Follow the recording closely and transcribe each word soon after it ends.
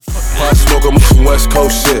smoke, I'm some West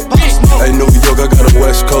Coast shit. Hey, New York, I got a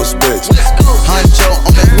West Coast bitch. Honcho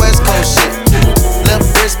on that West Coast shit. Left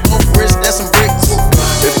wrist, both wrists, that's some bricks.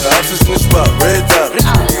 If the house is in the spot, red dot.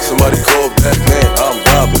 Somebody call back, man, I'm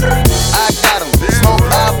robbing. I got him, smoke,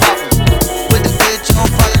 I pop him. Put the bitch on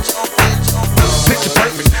fire, Picture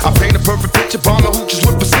perfect, I paint a perfect picture. Bomb the hoochies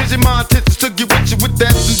with precision. My intentions to get with you with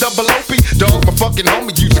that and double OP. Dog, my fucking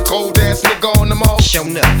homie, use a cold ass nigga on them all. Show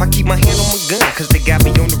enough, I keep my hand on my gun, cause they got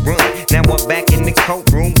me on the run. Now I'm back in the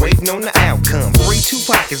courtroom, waiting on the outcome. Free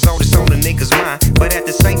Tupac is all that's on the niggas' mind, but at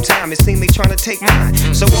the same time, it seems they tryna take mine.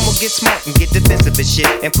 So I'ma get smart and get defensive and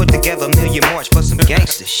shit, and put together a million march for some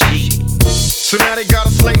gangster shit. So now they got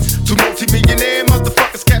a slate, 2 multi-millionaire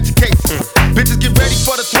motherfuckers catch a case. Bitches get ready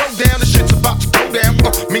for the throwdown, the shit's about to go down.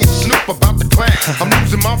 Me and Snoop about to clown. I'm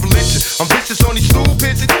losing my religion, I'm vicious on these stool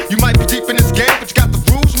pitches. You might be deep in this game, but you got the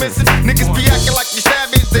rules missing. Niggas be acting like you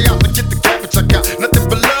savage, they out to get the cabbage. I got nothing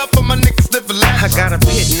but love for my niggas living lavish. I got a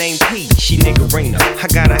pit named P, she niggerina. I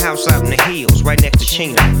got a house out in the hills, right next to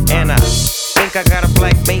Chino. And I think I got a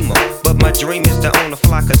black Beamer, but my dream is to own a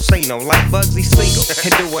fly casino like Bugsy Siegel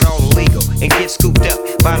and do it all illegal and get scooped up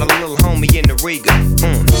by the little homie in the Regal.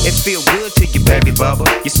 It feel good to you, baby bubba.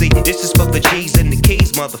 You see, this is for the G's and the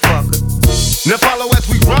keys, motherfucker. Now follow as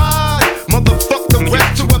we ride, motherfuck the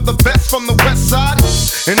rest. 2 of the best from the west side,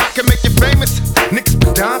 and I can make you famous. Niggas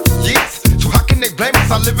been dying for years, so how can they blame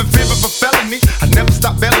us? I live in fear of a felony, I never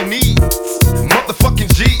stop belly needs.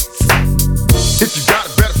 Motherfucking G's. If you got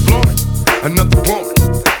it, better flaunt it. Another woman,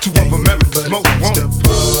 2 of them ever smoke one.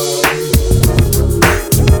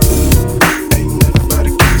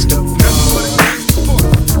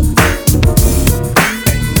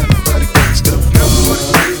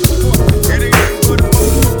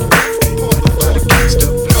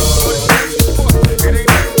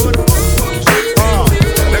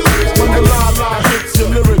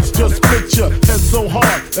 So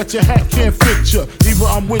hard that your hat can't fit ya. Either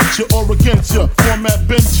I'm with ya or against ya. Format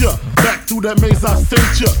bent ya. Back through that maze I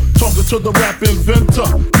sent ya. Talking to the rap inventor.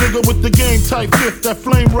 Nigga with the game type fifth, that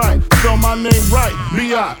flame right. Spell my name right.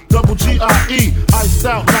 B-I-double-G-I-E. Iced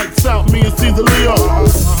out, lights out, me and Caesar Leo.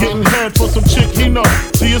 Getting head for some chick he know.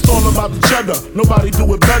 See, it's all about the cheddar. Nobody do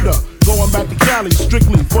it better. Going back to Cali,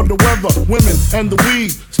 strictly for the weather, women, and the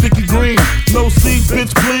weed. Sticky green, no seed,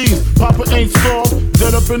 bitch, please. Papa ain't soft,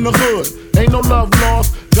 dead up in the hood. Ain't no love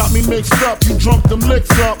lost, got me mixed up. You drunk them licks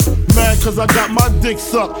up. Mad cause I got my dick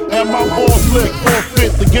sucked and my balls licked.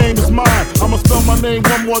 Forfeit, the game is mine. I'ma spell my name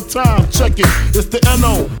one more time. Check it, it's the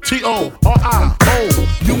N-O-T-O-R-I-O-U-S.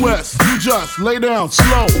 You just lay down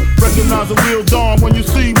slow. Recognize a real dawn when you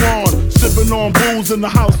see one. Sipping on booze in the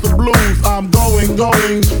house of blues. I'm going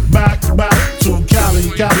back to Cali.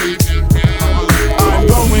 I'm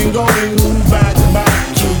going back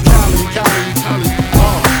to Cali.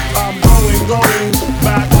 I'm going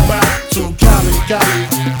back to Cali.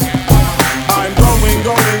 I'm going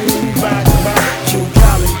back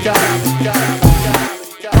to Cali.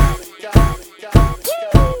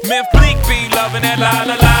 Man, Fleek be loving that la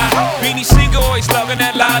la la. Beanie Siegel always loving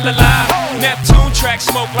that la la la. Neptune track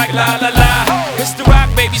smoke like la la la. It's the rock,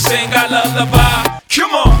 baby, sing I lullaby.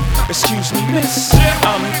 Come on, excuse me, miss.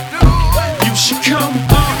 You should come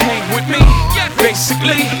hang with me,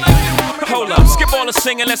 basically. Hold up, skip all the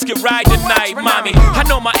singing, let's get right tonight, mommy. I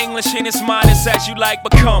know my English ain't as modest as you like,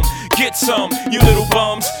 but come, get some, you little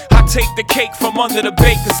bums. I take the cake from under the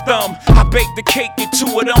baker's thumb. I bake the cake, get 2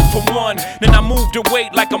 of them for 1. Then I move the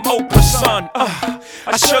weight like I'm Oprah's son.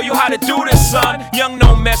 I show you how to do this, son. Young,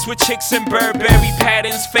 no mess with chicks in Burberry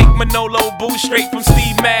patterns. Fake Manolo boo straight from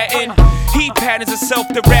Steve Madden. He patterns himself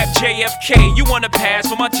to rap JFK. You wanna pass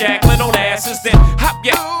for my Jacqueline on asses? Then hop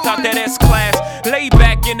ya out that S-Class. Lay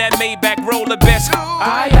back in that Maybach roller best.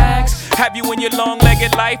 I ask, have you in your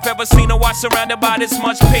long-legged life ever seen a watch surrounded by this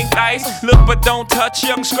much pink ice? Look but don't touch,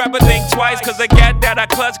 young scrapper, think twice. Cause the gat that I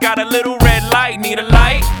clutch got a little red light. Need a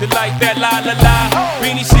light, the light that la la la.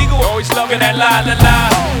 Beanie Siegel always loving that la la la.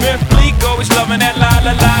 Ben Fleek always loving that la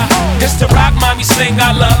la la. It's the rock, mommy, sing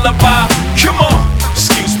I lullaby. Come on,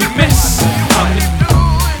 excuse me, miss.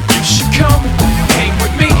 You should come hang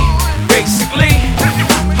with me, basically.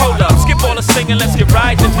 Hold up, skip all the singing, let's get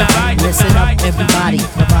right tonight. Listen up, everybody,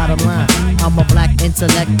 the bottom line. I'm a black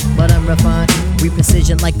intellect, but I'm refined.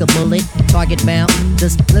 Reprecision like a bullet, target bound.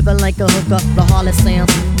 Just living like a hooker, the harlot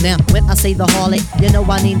sounds. Now, when I say the harlot, you know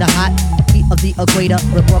I need the hot heat of the equator,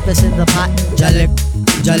 the breakfast in the pot.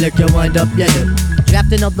 Jalik, you wind up your hip.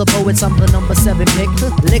 Drafting of the poets, I'm the number 7 pick.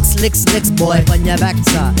 Licks, boy, on your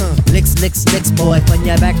backside. Licks, boy, on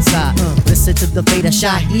your backside. Listen to the fate of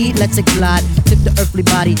Shaheed, let's it glide. Tip the earthly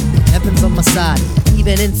body, heaven's on my side.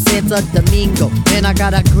 Even in Santo Domingo, man, I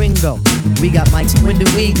got a gringo. We got mics, when do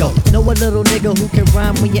we go? Know a little nigga who can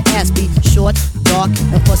rhyme when your ass be short, dark,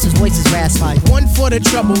 and plus his voice is raspy. One for the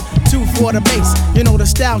trouble, two for the bass. You know the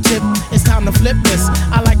style tip, it's time to flip this.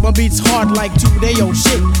 I like my beats hard like 2-day-old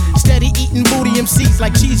shit. Steady eating booty MCs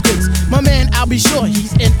like cheese grits. My man, I'll be sure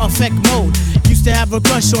he's in effect mode. Used to have a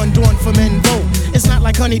crush on Dawn from En Vogue. It's not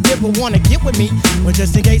like Honey Dip will wanna get with me, but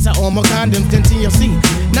just in case I own my condoms, then TLC.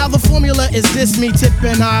 Now the formula is this, me, Tip,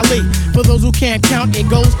 and Ali. For those who can't count, it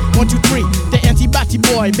goes 1, 2, 3. The anti-body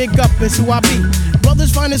boy, big up is who I be.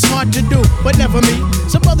 Brothers find it's hard to do, but never me.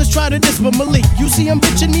 Some brothers try to diss with Malik. You see him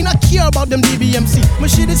bitching me, not care about them DBMC. My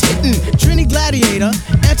shit is hitting. Trini Gladiator,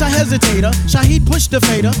 anti-hesitator. Shaheed push the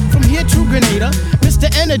fader, from here to Grenada. Mr.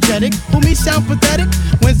 Energetic, who me sound pathetic.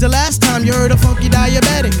 When's the last time you heard a funky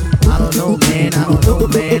diabetic? I don't know, man, I don't know,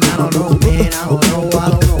 man, I don't know, man, I don't know, I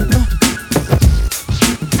don't know.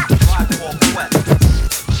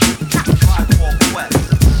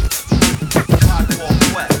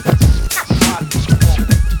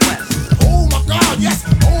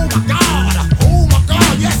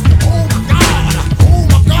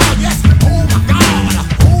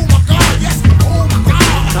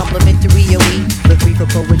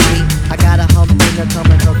 Poetry. I got a humdinger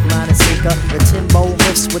coming hook, line and sinker. The Timbo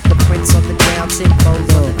hooks with the prints on the ground. Timbos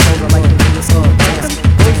on the cover like the wheels on the desk.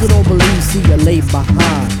 Those who don't believe see you lay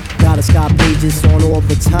behind. Gotta sky pages on all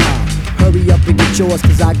the time. Hurry up and get yours,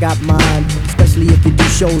 cause I got mine. Especially if you do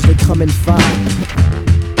shows that come in fine.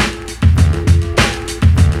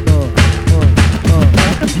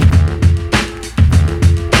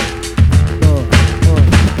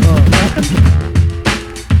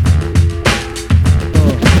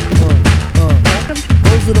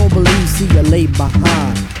 Don't believe, see you lay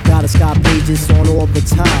behind. Gotta sky pages on all the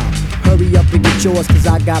time. Hurry up and get yours, cause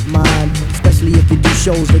I got mine. Especially if you do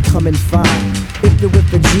shows that come in fine. If you're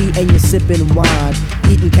with a G and you're sipping wine,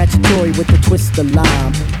 eating cacciatore with a twist of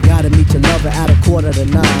lime. Gotta meet your lover at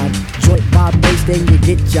 8:45. Joint vibration, then you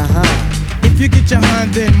get your hind. If you get your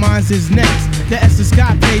hind, then mine's is next. The S of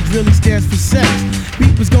Scott page really stands for sex.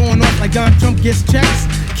 Beat was going off like Don Trump gets checks.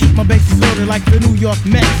 Keep my bases loaded like the New York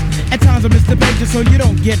Mets. At times I miss the pager so you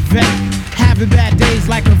don't get vexed. Having bad days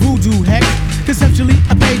like a voodoo hex. Conceptually,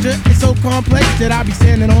 a pager is so complex that I be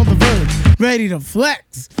standing on the verge, ready to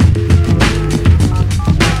flex. Welcome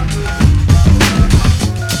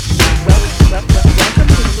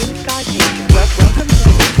to the Blue Sky Pager. Welcome to the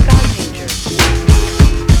Blue Sky Pager.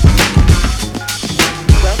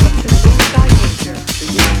 Welcome to the Blue Sky Pager. The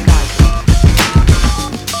Blue Sky Pager.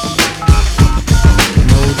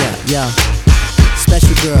 No doubt, yeah.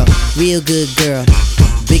 Special girl, real good girl.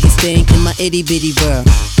 Biggest thing in my itty bitty world.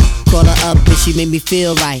 Call her up and she made me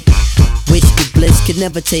feel right. Wish the bliss could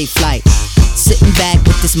never take flight. Sitting back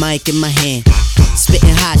with this mic in my hand.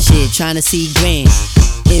 Spitting hot shit, trying to see grand.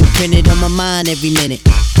 Imprinted on my mind every minute.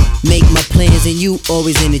 Make my plans and you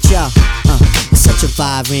always in it, y'all. It's such a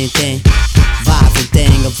vibrant thing. Vibrant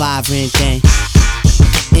thing, a vibrant thing.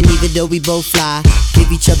 And even though we both fly, give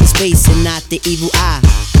each other space and not the evil eye.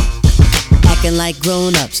 Acting like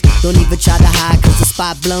grown-ups, don't even try to hide cause the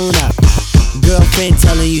spot blown up. Girlfriend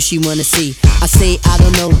telling you she wanna see. I say I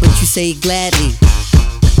don't know, but you say gladly.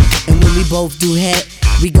 And when we both do head,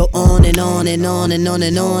 we go on and on and on and on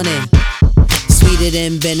and on and sweeter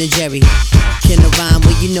than Ben and Jerry. Can I rhyme?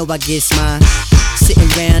 Well, you know I get mine.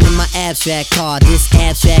 Sitting around in my abstract car. This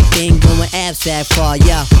abstract thing going abstract far,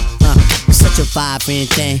 yeah. Such a vibrant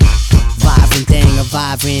thing. Vibrant thing, a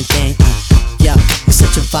vibrant thing. Yeah, it's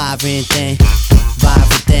such a vibrant thing.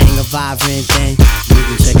 Vibrant thing, a vibrant thing.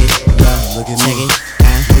 Check it, Look at check me. it,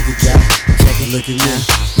 Look at that. check it, Look at me.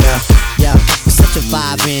 yeah, it's such a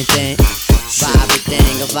vibrant thing. Vibrant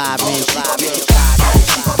thing, a vibrant, vibrant,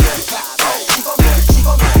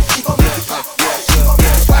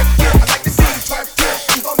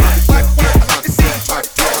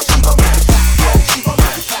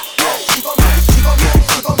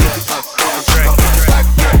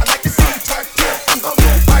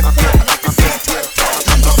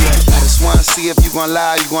 If you gon'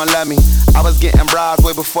 lie, you gon' love me. I was getting bras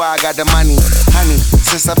way before I got the money. Honey,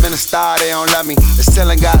 since I've been a star, they don't love me. The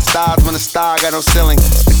ceiling got stars when the star got no ceiling.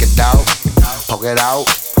 Stick it out, poke it out,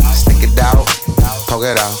 stick it out, poke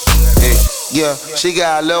it out. Yeah, she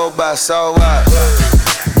got a little butt, so what?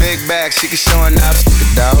 Big bag, she can show enough.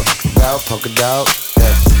 Stick it out, poke it out,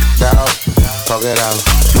 yeah, stick it out, poke it out.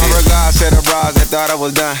 My regards to the bras that thought I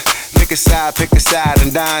was done. Pick a side,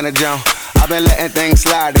 and dine a jump. I've been letting things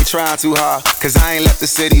slide, they trying too hard. Cause I ain't left the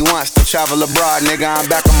city once to travel abroad, nigga. I'm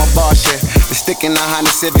back on my bar shit. The stick in the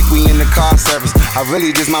Honda Civic, we in the car service. I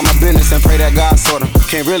really just mind my business and pray that God sort 'em.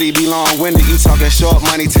 Can't really be long-winded, you talking short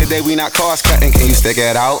money today, we not cost cutting. Can you stick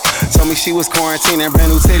it out? Told me she was quarantining,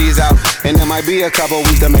 brand new titties out. And there might be a couple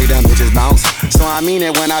weeks to make them bitches bounce. So I mean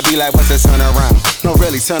it when I be like, what's the turn around? No,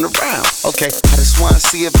 really, turn around. Okay, I just wanna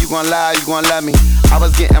see if you gon' lie, you gon' love me. I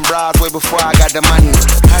was getting bras way before I got the money.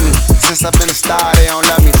 Honey, since I've been a star, they don't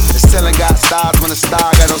love me. The ceiling got stars when the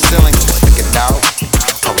star got no ceiling. Stick it out,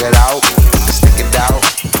 poke it out, stick it out,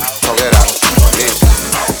 poke it out. Yeah.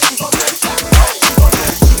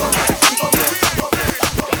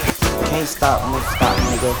 Can't stop, won't stop,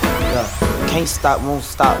 nigga. Yeah. Can't stop, won't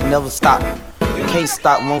stop, never stop. Can't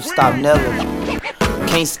stop, won't stop, never.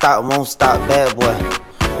 Can't stop, won't stop, bad boy.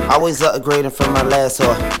 Always upgrading from my last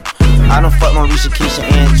whore. I done fuck my Risha, Keisha,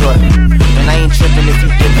 and Joy. And I ain't tripping if you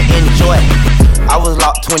didn't enjoy. I was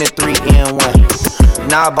locked 23 and 1.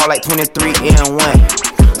 Now I bought like 23 and 1.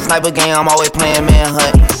 Sniper game, I'm always playing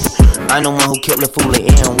manhunt. I'm the one who killed the fool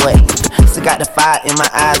and what? Still got the fire in my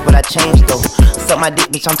eyes, but I changed though. Suck my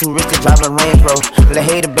dick, bitch, I'm too rich to drive a Range Rover. The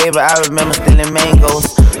hater, baby, I remember stealing mangoes.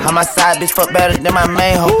 How my side bitch fuck better than my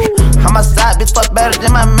main hoe. How my side bitch fuck better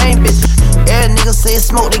than my main bitch. Every nigga say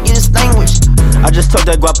smoke, they get extinguished. I just talk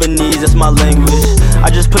that Guapanese, that's my language. I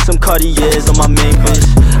just put some Cartiers on my main bitch.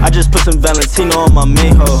 I just put some Valentino on my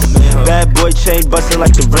main hoe. Bad boy chain bustin'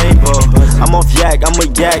 like the rainbow. I'm off yak, I'm a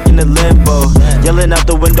yak in the limbo. Yelling out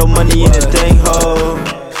the window, money in the thing, ho.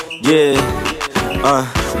 Yeah,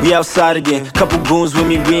 we outside again. Couple goons with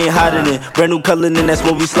me, we ain't hiding it. Brand new color, and that's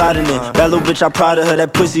what we sliding in. Bad little bitch, I'm proud of her.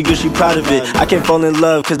 That pussy good, she proud of it. I can't fall in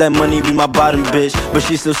love, cause that money be my bottom bitch. But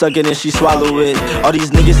she still suckin' and she swallow it. All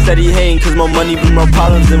these niggas steady hating, cause my money be more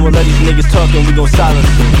problems. And we'll let these niggas talk and we gon' silence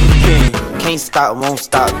them. Can't stop, won't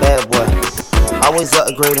stop, bad boy. Always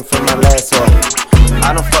upgrading from my last whore.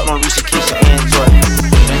 I done fuck my Risha, Keisha, and Joy.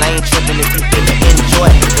 And I ain't tripping if you didn't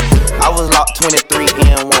enjoy. I was locked 23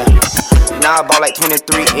 and 1. Now I bought like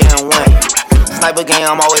 23 and 1. Sniper game,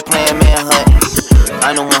 I'm always playing manhunt.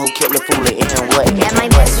 I'm the one who killed the fool and what? That my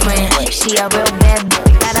best friend, she a real bad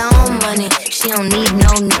bitch. Got her own money, she don't need no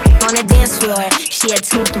on the dance floor. She had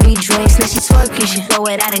 2-3 drinks, now she twerking. She throw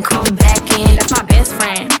it out and come back in. That's my best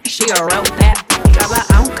friend, she a real bad bitch. Drive her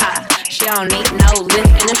own car, she don't need no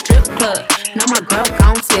lift in a strip club. No, my girl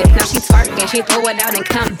gon' tip. Now she twerking, she throw it out and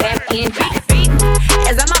come back in.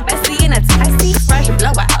 As I'm my bestie in a taxi, fresh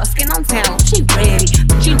blowout, skin on town, she ready.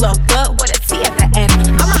 She look good with a T at the end.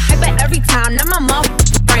 I'm a hyper every time, now my mom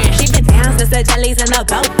friend. She been down since the jellies and the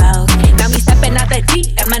go-go's. Now me stepping out the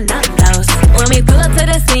Jeep and my nut goes. When we pull up to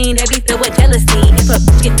the scene, they be filled with jealousy. If a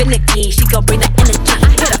bitch get finicky, she gon' bring the energy.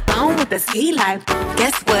 I hit a phone with the ski life.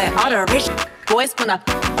 Guess what? All the rich boys wanna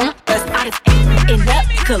us out of end up,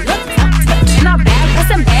 could look, touch. And I'm bad with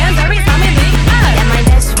some bands every time we link up. That my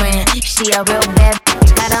best friend, she a real bad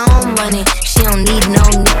bitch. Got her own money, she don't need no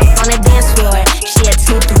on the dance floor. She had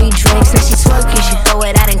 2-3 drinks, now she twerking. She throw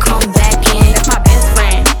it out and come back in. That's my best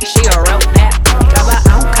friend, she a real bad bitch. Drive her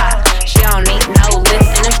own car, she don't need no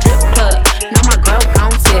lift in a strip club. No, my girl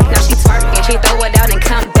gon' tip. Now she twerking, she throw it out and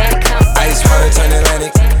come back. Ice water turn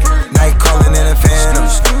Atlantic, night calling in a phantom.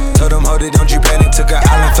 Told them, hold it, don't you panic. Took an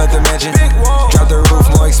island, left the mansion. Drop the roof,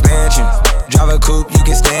 more expansion. Drive a coupe, you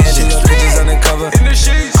can stand it. Bitches undercover,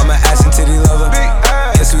 I'm an ass and titty lover.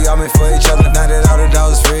 Guess we all meant for each other. Now that all the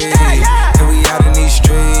dogs free, and we out in these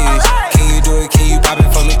streets. Can you do it? Can you pop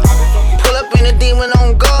it for me? Pull up in a demon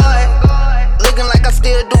on guard, looking like I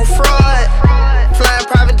still do fraud. Flying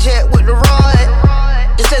private jet with the rod.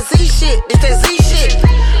 This that Z shit, this that Z shit.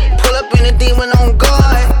 Pull up in a demon on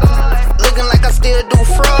guard, looking like I still do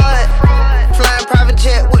fraud. Flying private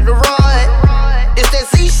jet with the rod. This that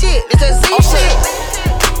Z shit, this that Z shit.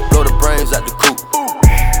 Blow the brains out the coop.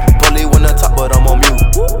 Bully when I top, but I'm on mute.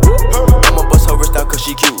 I'ma bust her wrist down cause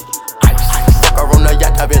she cute. Fuck her on the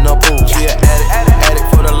yacht, I've been a pool. She an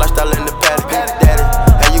addict for the lifestyle in the paddock. Daddy,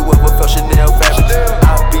 have you ever felt Chanel fabric?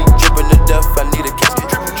 I be dripping to death, I need a casket.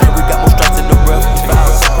 We got more stripes in the rough.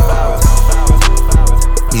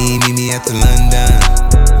 Meet me at the London.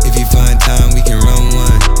 If you find time, we can run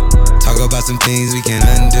one. Talk about some things we can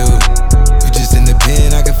undo. You just in the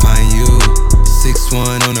pen, I can find you.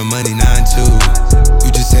 6'1" on the money, 9'2".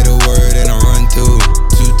 You just say the word and I run through.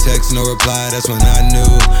 2 texts, no reply, that's when I knew.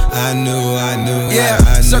 Yeah,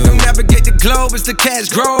 circumnavigate the globe as the cash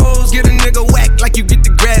grows. Get a nigga whack like you get the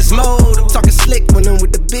grass mowed. I'm talking slick when I'm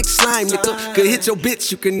with the big slime, nigga. Could hit your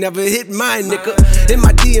bitch, you can never hit mine, nigga. In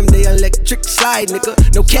my DM, they electric slide, nigga.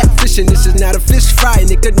 No catfishing, this is not a fish fry,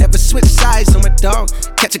 nigga. Never switch sides on my dog.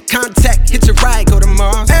 Catch a contact, hit your ride, go to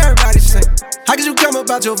Mars. Everybody sing.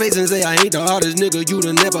 about your face and say I ain't the hardest nigga you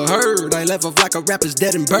done never heard. I left off like a rapper's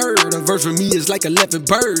dead and bird. A verse for me is like 11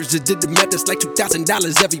 birds. Just did the math, that's like $2,000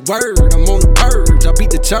 every word. I'm on the purge, I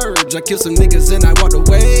beat the church. I killed some niggas and I walked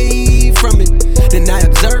away from it. Then I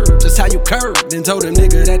observed just how you curved. Then told a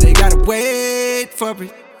nigga that they gotta wait for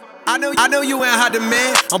it. I know you ain't hot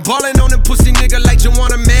demand. I'm ballin' on them pussy nigga like you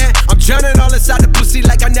want a man. I'm drowning all inside the pussy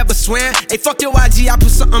like I never swam. Hey, fuck your IG, I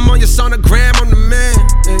put something on your sonogram. I'm the man.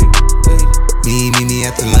 Hey, hey. Meet me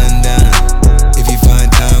at the London. If you find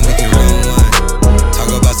time, we can run one.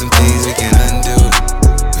 Talk about some things we can undo.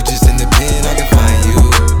 You just in the pen, I can find you.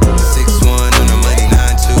 6'1" on the money,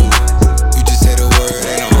 9'2". You just say the word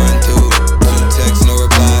and I run through. 2 texts, no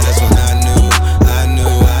reply, that's when I knew.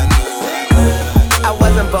 I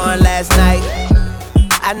wasn't born last night.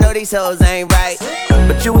 I know these hoes ain't right.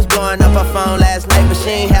 But you was blowing up her phone last night. But she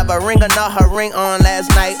ain't have a ring or not her ring on last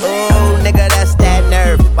night. Ooh, nigga, that's that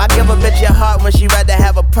nerve. Why give a bitch your heart when she rather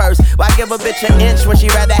have a purse? Why give a bitch an inch when she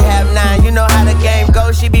rather have 9? You know how the game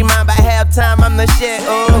goes, she be mine by halftime. I'm the shit,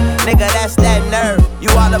 ooh, nigga, that's that nerve. You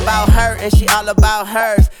all about her and she all about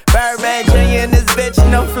hers. Birdman Jr. and this bitch,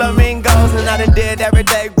 no flamingos. And I done did every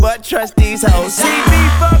day but trust these hoes. See me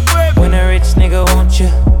fuck with when a rich nigga want you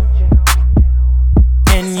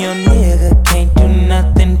and your nigga can't do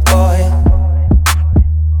nothing for you.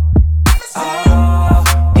 Oh,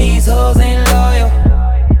 these hoes ain't loyal.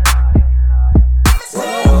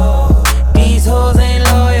 Whoa, these hoes ain't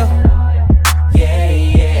loyal.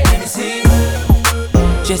 Yeah, let me see.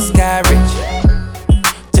 Just got rich.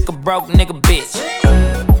 Took a broke nigga bitch.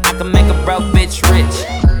 I can make a broke bitch rich,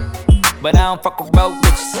 but I don't fuck with broke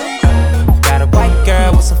bitches. Got a white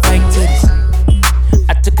girl with some fake titties.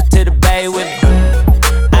 I took her to the bay with me.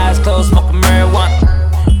 Eyes closed, smoking marijuana.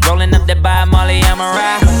 Rolling up that by Molly, I'm a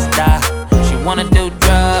rasta. She wanna do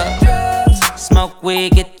drugs, smoke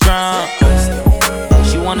weed, get drunk.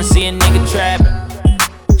 She wanna see a nigga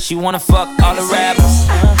trapping. She wanna fuck all the rappers.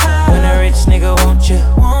 When a rich nigga want you,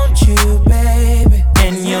 baby,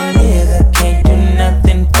 and your nigga can't do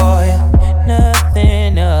nothing for you,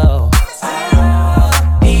 nothing, no.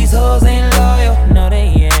 These hoes ain't loyal, no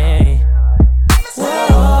they ain't.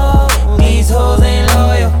 Whoa, these hoes ain't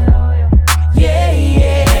loyal. Yeah.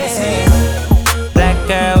 Black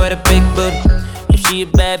girl with a big booty. If she a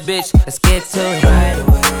bad bitch, let's get to it right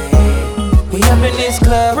away. We up in this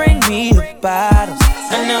club, bring me the bottles.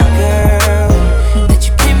 I know, girl, that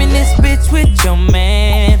you came in this bitch with your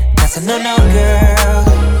man. That's a no, girl.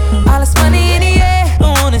 All this money in the air,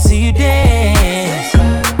 I wanna see you dance.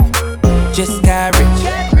 Just got rich.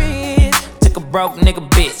 Took a broke nigga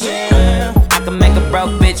bitch. I can make a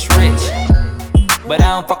broke bitch rich, but I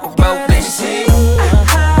don't fuck with broke bitches.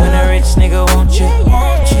 When a rich nigga want you,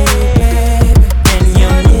 baby, and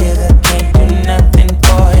your nigga can't do nothing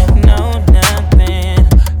for you, no, nothing,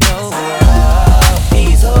 no.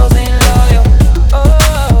 These hoes ain't loyal, oh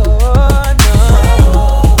no.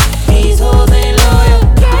 These hoes ain't loyal.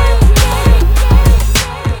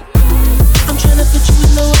 I'm tryna put you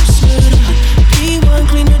in the worst mood. P1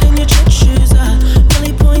 cleaner than your church shoes.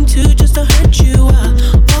 Really point to just to hurt you.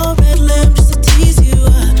 All red lamp just to tease you.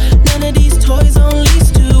 None of these toys on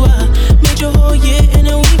lease to. Made your whole year in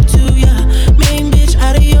a week too. Yeah, main bitch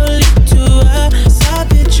out of your league too. Side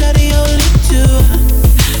bitch out of your league too.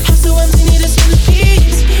 House so empty, need a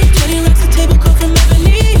centerpiece. 20 racks a table cut from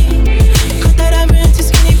ebony. Cut that ivory into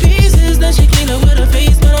skinny pieces. Then she clean up with her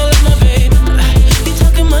face, but I love my baby. You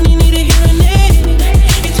talking money, need a hearing aid.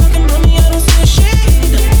 You talking about me, I don't see a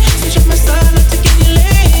shade. Switch up my style, I take any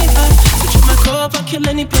lane. Switch up my core, I kill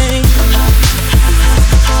any pain.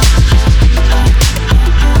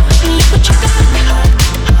 Look what you got.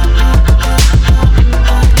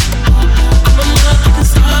 I'm a motherfucking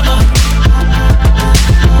star boy.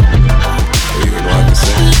 Even though I can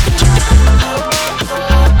sing.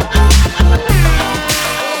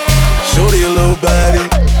 Shorty a little body,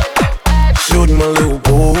 shorty my little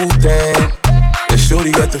boo thing. And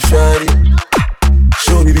shorty got the fatty,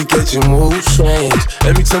 shorty be catching mood swings.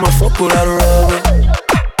 Every time I fuck without a rubber,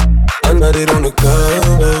 I nut it on the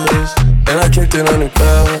covers, and I kept it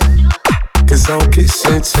undercover, cause I don't kiss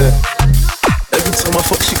and tell. Every time I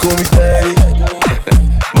fuck, she call me daddy.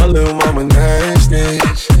 My little mama nasty.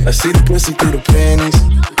 I see the pussy through the panties.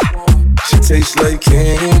 She tastes like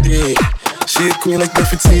candy. She a queen like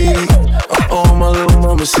Nefertiti. Oh, my little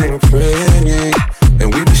mama sitting pretty.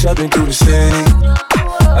 And we be shopping through the city.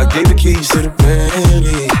 I gave the keys to the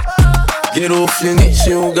Bentley. Get off your knees,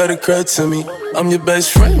 you don't gotta cry to me. I'm your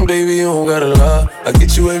best friend, baby, you don't gotta lie. I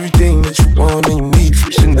get you everything that you want and you need.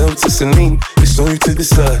 From Chanel to Celine, it's on you to the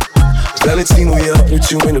side. Valentino, yeah, I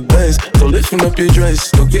put you in the best. Start lifting up your dress,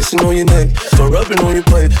 start kissing on your neck, start rubbing on your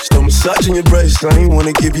butt, start massaging your breast. I ain't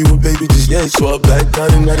wanna give you a baby just yet, so I backed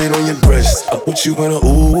out and nutted on your breast. I put you in an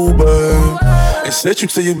Uber and sent you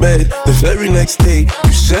to your bed. The very next day,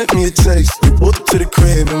 you sent me a text. You pulled up to the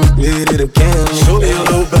crib and we did it again. Shorty your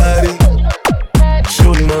little body,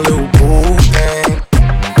 shorty my little boo thing,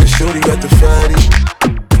 and shorty got the fatty.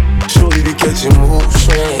 Shorty be catching mood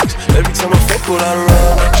swings. Every time I fuck without a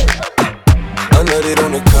ride, I nutted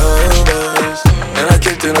on the covers, and I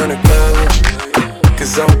kept it on the cover,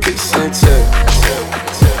 cause I'm kissing tech.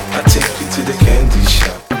 I take you to the candy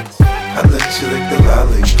shop, I let you lick the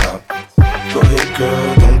lollipop. Go ahead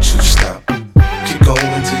girl, don't you stop, keep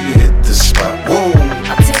going till you hit the spot. Whoa,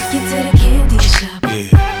 I'll take you to the candy shop,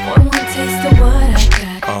 yeah. One taste of what I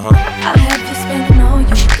got, I'll have you spending all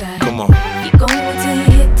you got. Come on, keep going till you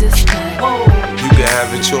hit the spot. Whoa. You can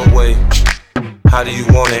have it your way. How do you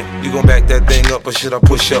want it? You gon' back that thing up or should I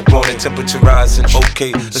push up on it? Temperature rising,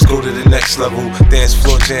 okay, let's go to the next level. Dance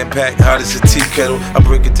floor jam-packed, hot as a tea kettle. I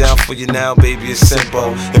break it down for you now, baby, it's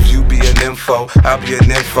simple. If you be an info, I'll be an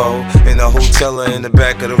info. In a hotel or in the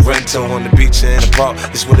back of the rental, on the beach or in the park,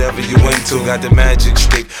 it's whatever you into. Got the magic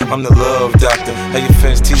stick, I'm the love doctor. How your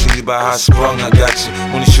fans teasing you about how I sprung, I got you.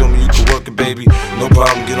 Wanna show me you can work it, baby? No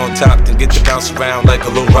problem, get on top, then get to bounce around like a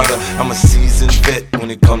low rider. I'm a seasoned vet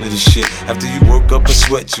when it come to this shit. After you work up a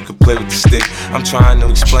sweat, you can play with the stick. I'm trying to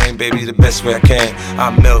explain, baby, the best way I can. I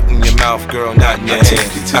melt in your mouth, girl, not in your hand. I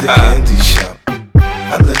take you to the candy shop,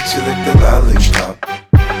 I let you lick the lollipop.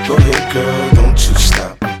 Go ahead, girl, don't you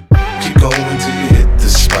stop, keep going till you hit the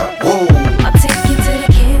spot. Whoa, I'll take you to the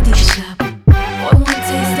candy shop, one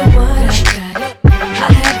taste of what I got,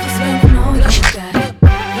 I'll have you spending all you got,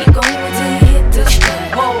 keep going till you hit the spot.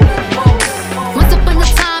 Whoa, whoa. Once upon a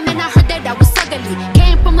time and I heard that I was ugly.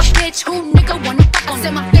 Came from a bitch who nigga wanna fuck on.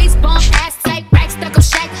 Said my face bomb, ass tight, rack stuck up,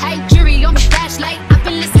 shack height, jury on the flashlight. I've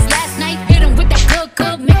been listening since last night. Hit him with that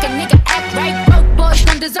good, make a nigga act right. Broke boys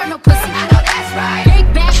don't deserve no pussy. I know that's right.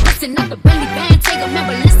 Big back, listen up a belly band, take a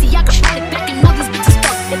member, listen, y'all can ride it back and all these bitches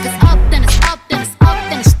fuck. If it's up, then it's up, then it's up,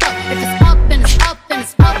 then it's stuck. If it's up, then it's up, then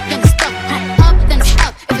it's up, then it's stuck. Up, then it's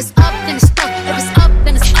up. If it's up, then it's stuck. If it's up,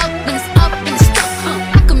 then it's up, then it's up, then it's stuck.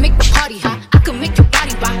 I can make the party hot, I can make your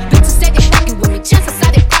body rock. Bitches say they fucking with me, chances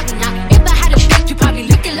are they probably not. If I had a bitch, you probably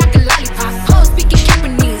looking like a lollipop. Hoes speaking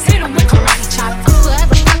Japanese, hit 'em with karate chop. I'm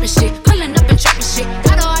forever popping shit, pulling up and dropping shit.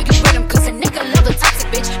 Gotta argue with 'em 'cause a nigga love a toxic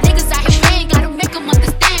bitch. Niggas out here paying, gotta make 'em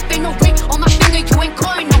understand. Ain't no ring on my finger, you ain't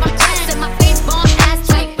coin on my plan. Said my face bomb, ass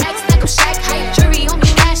tight, back stack up, shack height, jury on me,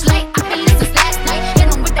 flashlight. I've been listening since last night. Hit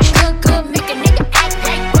 'em with that good, make a nigga act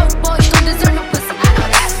right. Broke boys don't deserve no pussy. I know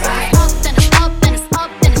that's right. Up, then it's up, then it's up,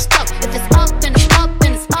 then it's stuck. If it's up, then it's up,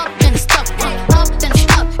 then it's up, then it's stuck. Up, then it's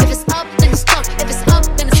up. If it's up, then it's stuck. If it's up,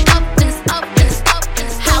 then it's up, then it's up, then it's up, then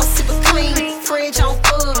it's stuck. House super clean, fridge on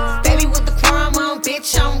full. Baby with the crime on,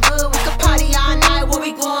 bitch, I'm good. We can party all night, where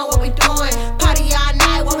we going, what we doing? Party all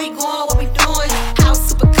night, where we going, what we doing? House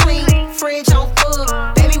super clean, fridge on full.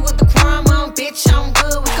 Baby with the crime on, bitch, I'm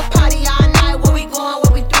good. We can party all night, where we going,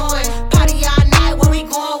 what we doing? Party all night, where we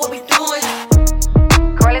going, what we doing?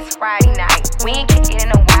 Girl, it's Friday night. We ain't kicking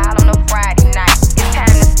in a while on a Friday night. It's time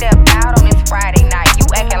to step out on this Friday night. You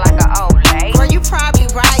acting like an old lady. Girl, you probably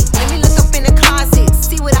right. Let me look up in the closet,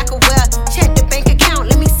 see what I can wear. Check the bank account,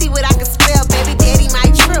 let me see what I can spell. Baby daddy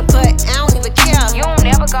might trip, but I don't even care. You don't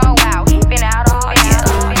never go out. He been out all year.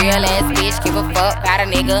 Real ass bitch, give a fuck about a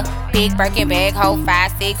nigga. Big Birkin bag, hold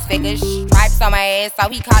 5-6 figures. Stripes on my ass, so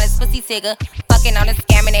he call his pussy tigger. Fucking on a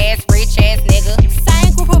scamming ass, rich ass nigga.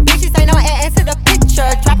 Same group of bitches, ain't no ass to the picture.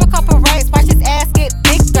 Drop a couple rights, watch his ass get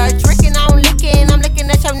bigger. Drinking, I'm licking, I'm looking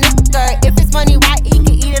at your nigga. If it's money, why he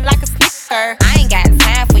can eat it like a snicker? I ain't got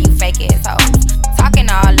time for you fake ass hoes. Talking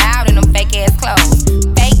all loud in them fake ass clothes.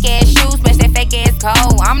 Fake ass shoes, match that fake ass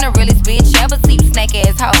coat. I'm the realest bitch ever see you snake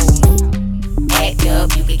ass hoes. Act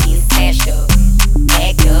up, you could get smashed up.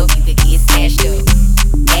 Act up, you could get smashed up.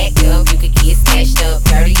 Act up, you could get smashed up.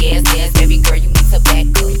 Dirty ass, baby girl, you need to back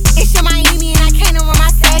up. It's your Miami and I can't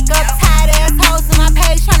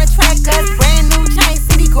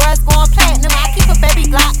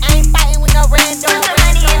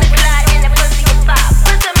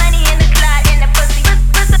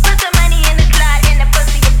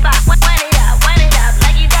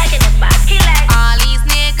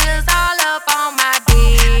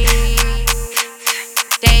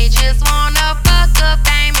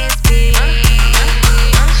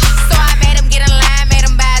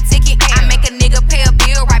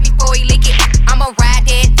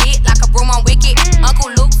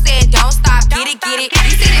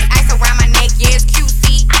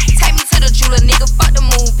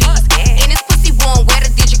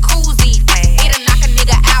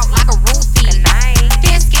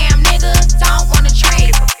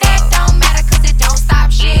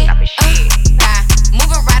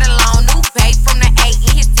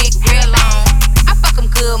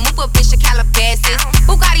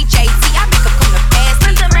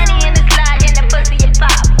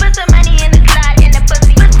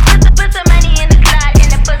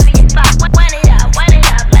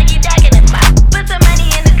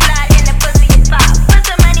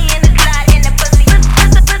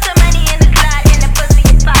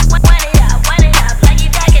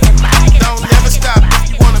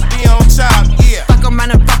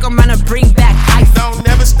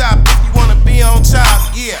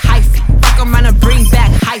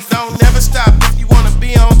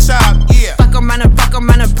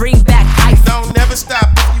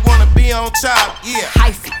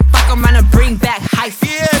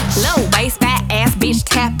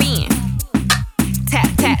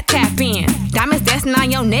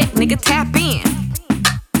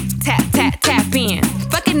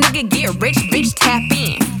rich, bitch, tap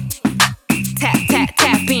in. Tap, tap,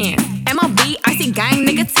 tap in. MLB, icy gang,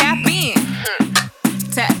 nigga, tap in.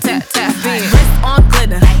 Tap, tap, tap in. Wrist on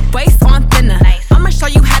glitter, waist on thinner. I'ma show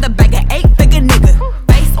you how to bag an 8-figure nigga.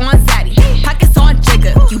 Face on zaddy, pockets on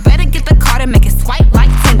jigger. You better get the card and make it swipe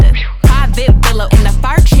like Tinder. Private villa in the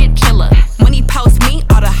fur chinchilla. When he post me,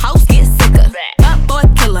 all the house get sicker. Up boy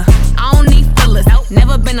killer, I don't need fillers.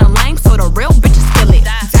 Never been a lame, so the real bitches feel it.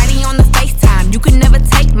 Daddy on the FaceTime, you can never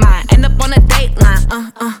take mine. End up on a dateline,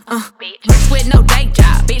 Rich with no day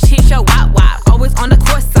job, bitch hit your wop. Always on the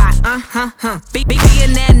court side,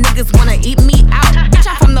 Billionaire niggas wanna eat me out. Bitch,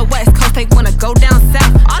 I'm from the West Coast, they wanna go down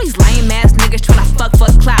south. All these lame ass niggas tryna fuck for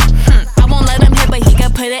clout. I won't let him hit, but he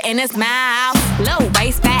can put it in his mouth. Low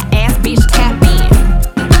waist, fat ass, bitch, tap in.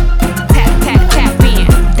 Tap, tap, tap in.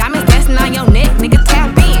 Diamonds dancing on your neck, nigga,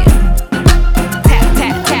 tap in. Tap,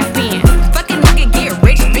 tap, tap in. Fucking nigga get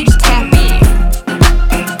rich, bitch, tap in.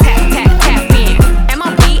 Tap, tap, tap in.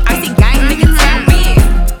 MLB, icy gang, nigga, tap in.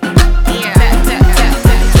 Yeah. Tap, tap, tap,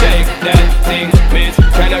 tap. Shake that thing, miss.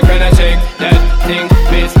 Can I shake that thing,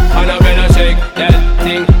 miss? And I better shake that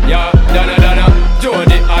thing, yeah. Donna,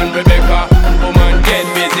 Jody and Rebecca. Woman, get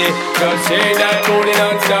busy. Just shake that booty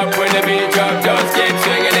non-stop when the beat drop. Just keep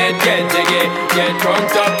swinging it, get jiggy. Get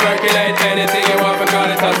drunk up, percolate anything you want. Call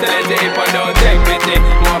it hostility if I don't take pity.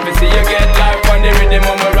 Want to see you get life on the rhythm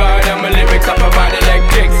of my ride. And my lyrics up about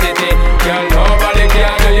electricity. Girl, nobody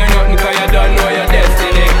can do you nothing cause you don't know your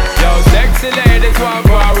destiny. Yo, sexy ladies want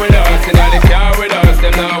war with us. Inna the car with us,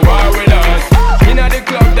 them not war with us. Inna the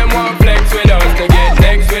club, them want flex with us. To get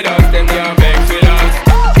next with us, them can't vex with us.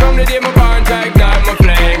 From the day my bond, I ignite my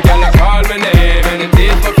flame. Girl, I call my name and it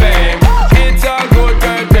is my fame. It's all good,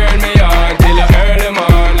 girl, turn me on till I earn them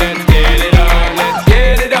on. Let's get it on, let's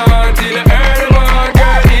get it on till I earn them on.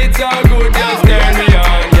 Girl, it's all good, just turn me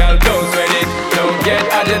on. Girl, don't sweat it, don't get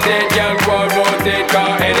agitated. Girl, go rotate,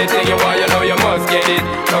 cause anything you want, you know you must get it.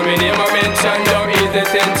 Come in here, my mention, don't ease the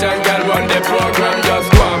tension. Girl, run the program,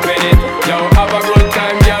 just go and fit it. Yo, have a good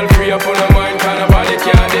time, girl, free up on the mind. Cause nobody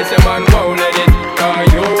can this, a man won't let it.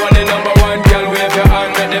 Cause you are the number one, girl, wave your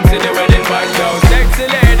hand, let them see the wedding band. Yo, sexy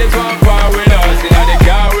ladies want war with us. Inna the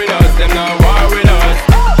car with us, them not war with us.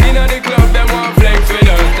 Inna the club, them want flex with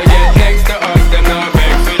us. To get next to us, them not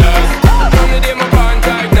vex with us. From the day my bond,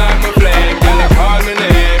 I ignite my flame. Girl, I call my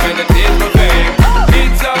name and it is my fame.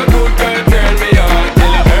 It's all good, girl, turn me on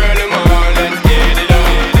till I earn them on. Let's get it on.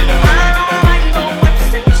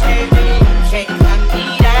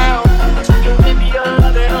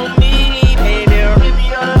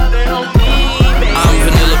 I'm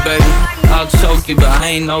vanilla, baby. I'll choke you, but I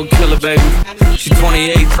ain't no killer, baby. She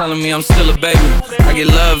 28, telling me I'm still a baby. I get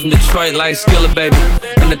love in Detroit like Skilla, baby.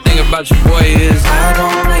 And the thing about your boy is I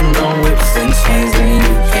don't like no whips and chains, and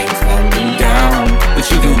you can't tie me down. But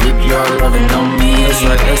you can whip your lovin' on me. That's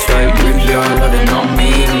right, whip your lovin' on me.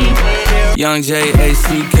 Young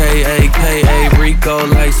J-A-C-K-A-K-A Rico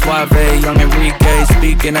like Suave, young Enrique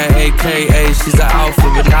speaking at AKA. She's an alpha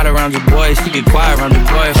but not around your boy. She get quiet around your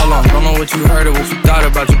boy. Hold on, don't know what you heard or what you thought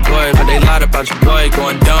about your boy, but they lied about your boy.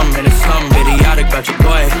 Going dumb and it's something idiotic about your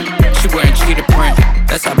boy. She wearing cheetah print,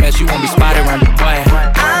 that's how bad she won't be spotted around your boy. I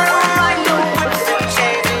don't like no whips and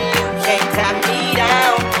chains, and you can't tie me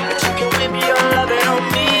down. But you can whip your lovin' on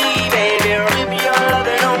me, baby. Whip your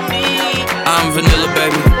lovin' on me. I'm vanilla,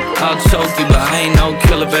 baby. I'll choke you, but I ain't no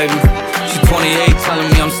killer, baby. She 28, telling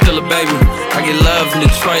me I'm still a baby. I get love in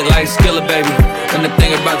Detroit like Skilla, baby. And the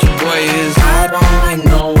thing about your boy is I don't like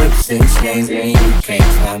no whips and chains, and you can't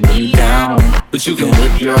tie me down. But you can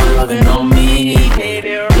whip your lovin' on me,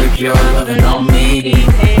 baby. Whip your lovin' on me.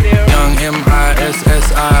 Young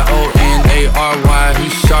M-I-S-S-I-O-N-A-R-Y.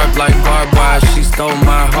 He's sharp like barbed wire. She stole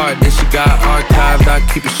my heart, then she got archived. I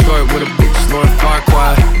keep it short with a bitch, Lord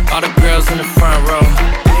Farquaad. All the girls in the front row,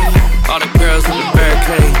 all the girls in the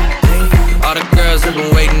barricade, all the girls have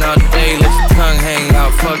been waiting all day. Let your tongue hang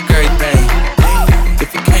out, fuck everything.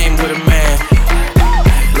 If you came with a man,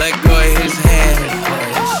 let go of his hand.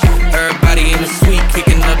 Everybody in the suite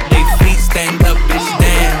kicking up their feet, stand up, bitch,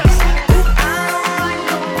 dance.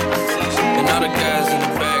 And all the guys in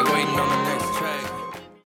the